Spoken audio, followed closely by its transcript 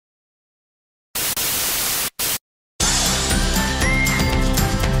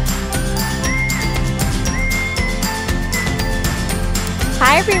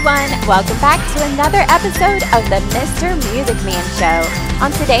everyone, welcome back to another episode of the Mr. Music Man Show.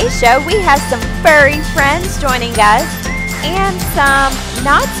 On today's show, we have some furry friends joining us and some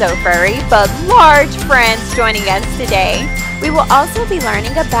not so furry but large friends joining us today. We will also be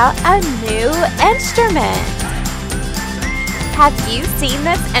learning about a new instrument. Have you seen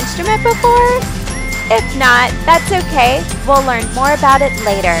this instrument before? If not, that's okay. We'll learn more about it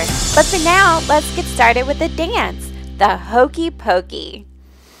later. But for now, let's get started with the dance, the Hokey Pokey.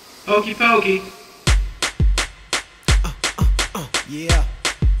 Hokey Pokey. Yeah.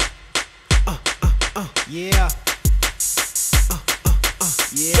 Yeah.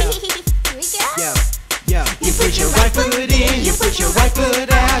 Yeah. Here we go. Yeah. You put your right foot in, you put your right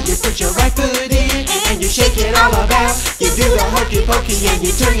foot out, you put your right foot in, and you shake it all about. You do the hokey pokey and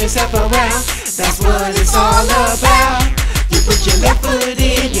you turn yourself around. That's what it's all about. You put your left foot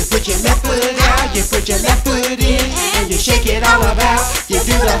in, you put your left foot out, you put your left foot in, and you shake it all about. You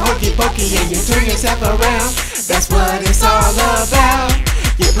do the hokey pokey and you turn yourself around. That's what it's all about.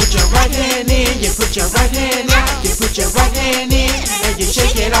 You put your right hand in, you put your right hand out, you put your right hand in, and you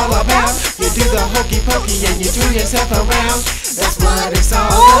shake it all about. You do the hokey pokey and you turn yourself around. That's what it's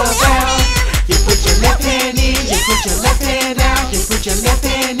all about. You put your left hand in, you put your left hand out, you put your left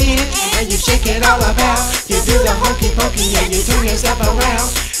hand in, and you shake it all about. You do the hokey pokey and you turn yourself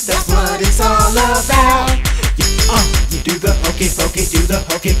around. That's what it's all about. You do the hokey pokey, do the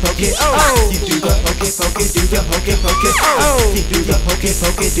hokey pokey. You do the hokey pokey, do the hokey pokey. You do the hokey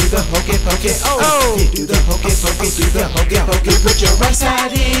pokey, do the hokey pokey. You do the hokey pokey, do the hokey pokey. You put your right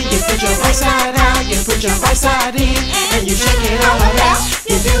side in, you put your right side out, you put your right side in, and you shake it all around.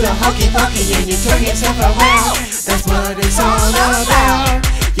 You do the hokey pokey and you turn yourself around. That's what it's all about.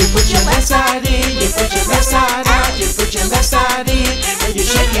 You put your left side in, you put your left side out, you put your left side in, and you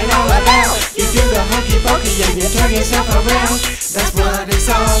shake it all about. You do the hokey pokey and you turn yourself around. That's what it's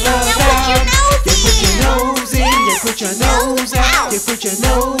all about. You put your nose in, you put your nose out, you put your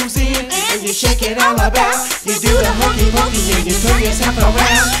nose in, and you shake it all about. You do the hokey pokey and you turn yourself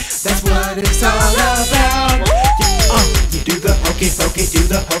around. That's what it's all about. You do the hokey pokey, do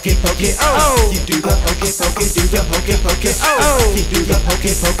the hokey pokey. You do the hokey pokey, do the hokey pokey. You do the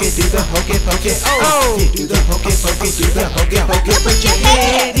hokey pokey, do the hokey pokey. You do the hokey pokey, do the hokey pokey. You put your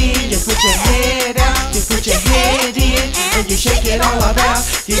head in, you put your head out, you put your head in, and you shake it all about.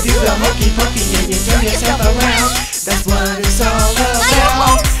 You do the hokey pokey and you turn yourself around. That's what it's all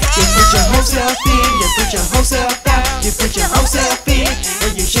about. You put your whole self in, you put your whole self out, you put your whole self in,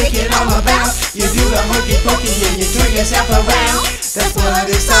 and you shake it all about. You do the hokey pokey and you turn yourself around. That's what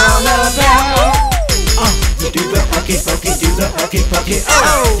it's all about. You do the hokey pokey, do the hokey pokey.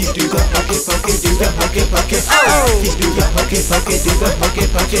 You do the hokey pokey, do the hokey pokey. You do the hokey pokey, do the hokey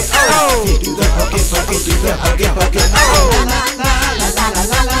pokey. You do the hokey pokey, do the hokey pokey. La la la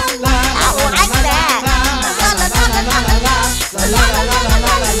la la la. I like that. La la la la la la. La la la la la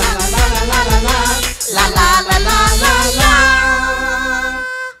la la la la la la la. La la la la la la.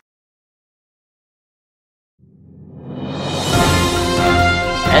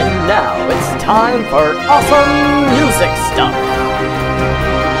 And now it's time for awesome music stuff.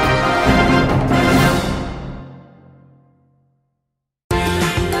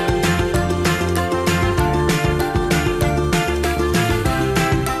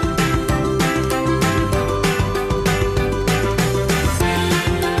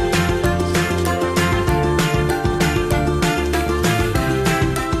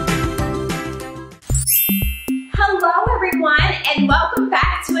 And welcome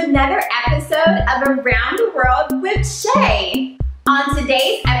back to another episode of Around the World with Shay. On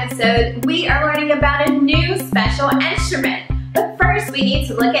today's episode, we are learning about a new special instrument. But first, we need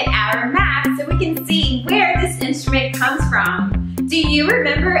to look at our map so we can see where this instrument comes from. Do you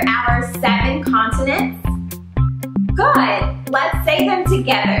remember our 7 continents? Good. Let's say them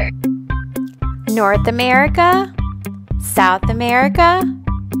together. North America, South America,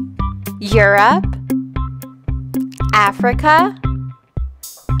 Europe, Africa,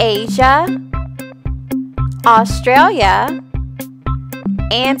 Asia, Australia,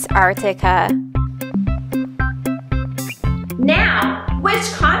 Antarctica. Now, which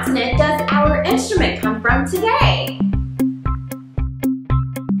continent does our instrument come from today?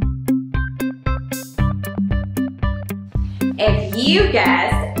 If you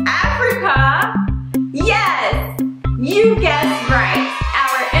guessed Africa, yes, you guessed right.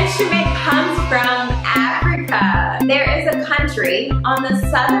 Our instrument comes from Africa. There is a country on the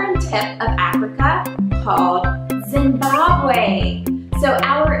southern tip of Africa called Zimbabwe. So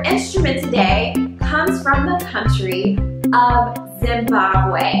our instrument today comes from the country of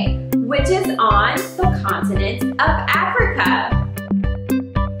Zimbabwe, which is on the continent of Africa.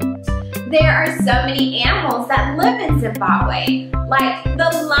 There are so many animals that live in Zimbabwe, like the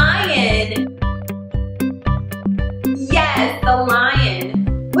lion. Yes, the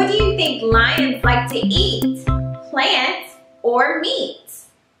lion. What do you think lions like to eat? Plants or meat?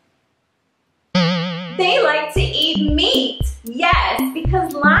 They like to eat meat. Yes,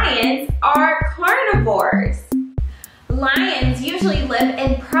 because lions are carnivores. Lions usually live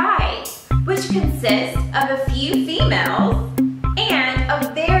in pride, which consists of a few females and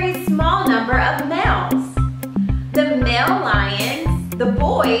a very small number of males. The male lions, the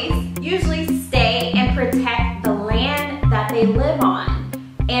boys, usually stay and protect the land that they live on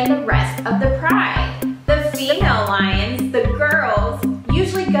and the rest of the pride. The female lions, the girls,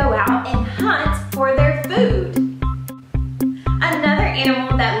 usually go out and hunt for their food. Another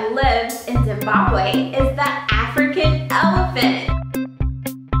animal that lives in Zimbabwe is the African elephant.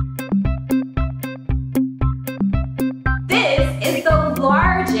 This is the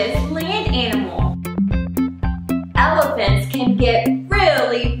largest land animal. Elephants can get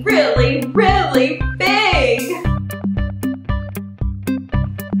really, really, really big.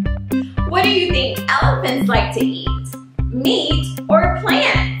 What do you think elephants like to eat? Meat or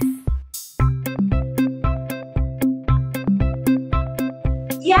plants?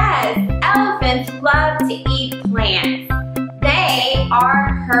 Yes, elephants love to eat plants. They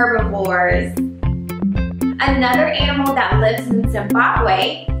are herbivores. Another animal that lives in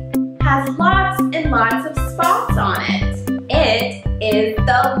Zimbabwe has lots and lots of spots on it. It is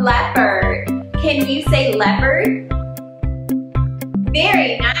the leopard. Can you say leopard?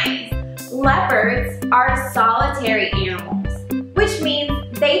 Very nice. Leopards are solitary animals, which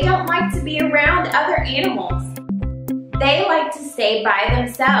means they don't like to be around other animals. They like to stay by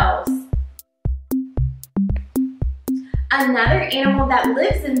themselves. Another animal that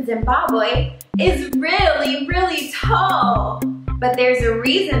lives in Zimbabwe is really, really tall. But there's a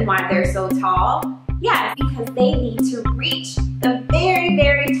reason why they're so tall. Yes, because they need to reach the very,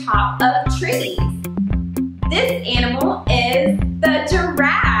 very top of trees. This animal is the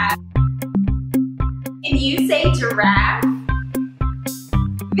giraffe. Can you say giraffe?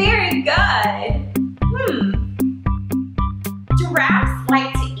 Very good. Giraffes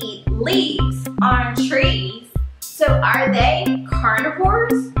like to eat leaves on trees. So are they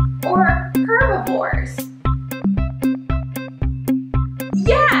carnivores or herbivores?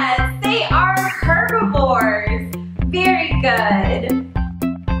 Yes, they are herbivores. Very good.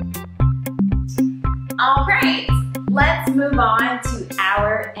 All right, let's move on to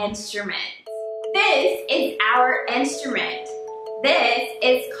our instrument. This is our instrument. This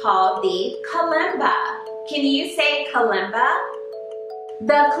is called the kalimba. Can you say kalimba?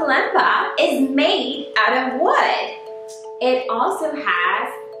 The kalimba is made out of wood. It also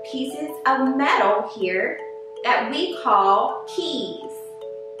has pieces of metal here that we call keys.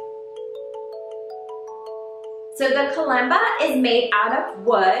 So the kalimba is made out of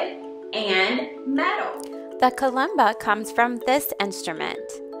wood and metal. The kalimba comes from this instrument.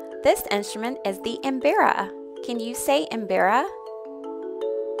 This instrument is the Mbira. Can you say Mbira?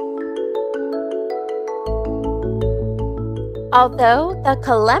 Although the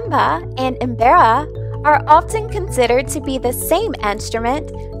kalimba and Mbira are often considered to be the same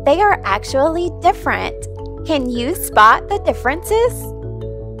instrument, they are actually different. Can you spot the differences?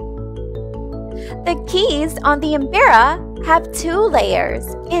 The keys on the Mbira have 2 layers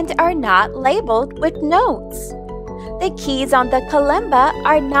and are not labeled with notes. The keys on the kalimba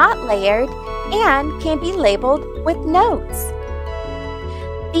are not layered and can be labeled with notes.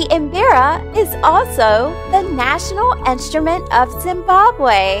 The Mbira is also the national instrument of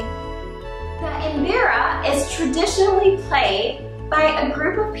Zimbabwe. The Mbira is traditionally played by a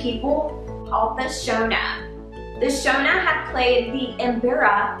group of people called the Shona. The Shona have played the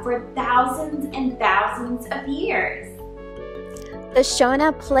Mbira for thousands and thousands of years. The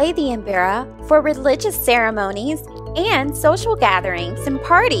Shona play the Mbira for religious ceremonies and social gatherings and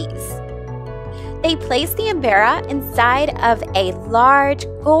parties. They place the Mbira inside of a large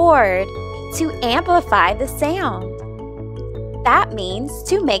gourd to amplify the sound. That means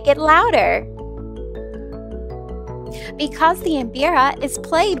to make it louder. Because the Mbira is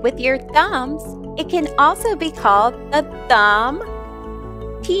played with your thumbs, it can also be called the thumb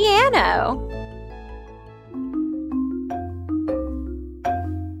piano.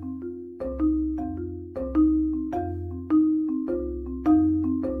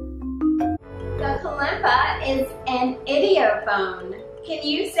 The kalimba is an idiophone. Can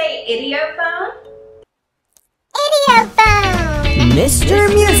you say idiophone? Idiophone! Mr.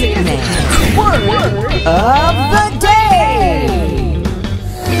 Music Man, word of the day!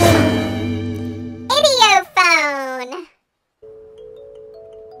 Idiophone!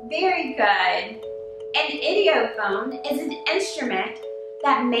 Very good. idiophone is an instrument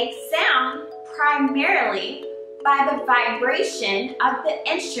that makes sound primarily by the vibration of the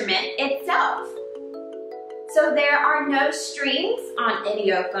instrument itself. So there are no strings on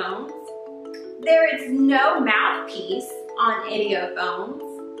idiophones. There is no mouthpiece on idiophones.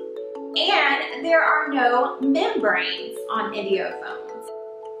 And there are no membranes on idiophones.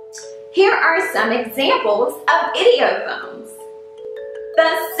 Here are some examples of idiophones.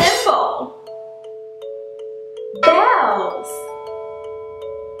 The cymbal, bells,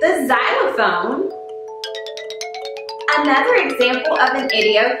 the xylophone. Another example of an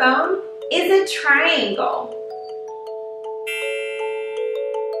idiophone is a triangle.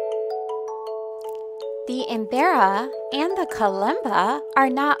 The Mbira and the Kalimba are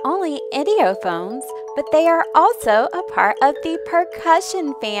not only idiophones, but they are also a part of the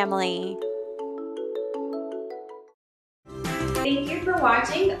percussion family. Thank you for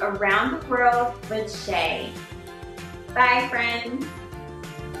watching Around the World with Shay. Bye, friends.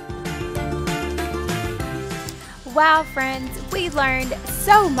 Wow, friends, we learned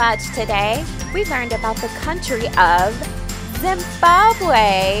so much today. We learned about the country of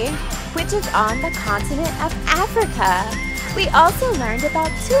Zimbabwe, which is on the continent of Africa. We also learned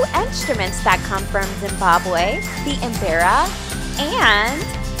about two instruments that come from Zimbabwe, the Mbira and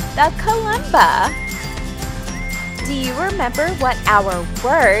the Kalimba. Do you remember what our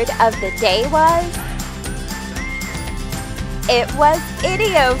word of the day was? It was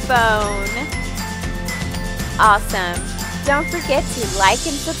idiophone. Awesome. Don't forget to like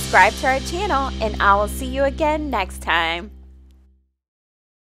and subscribe to our channel, and I will see you again next time.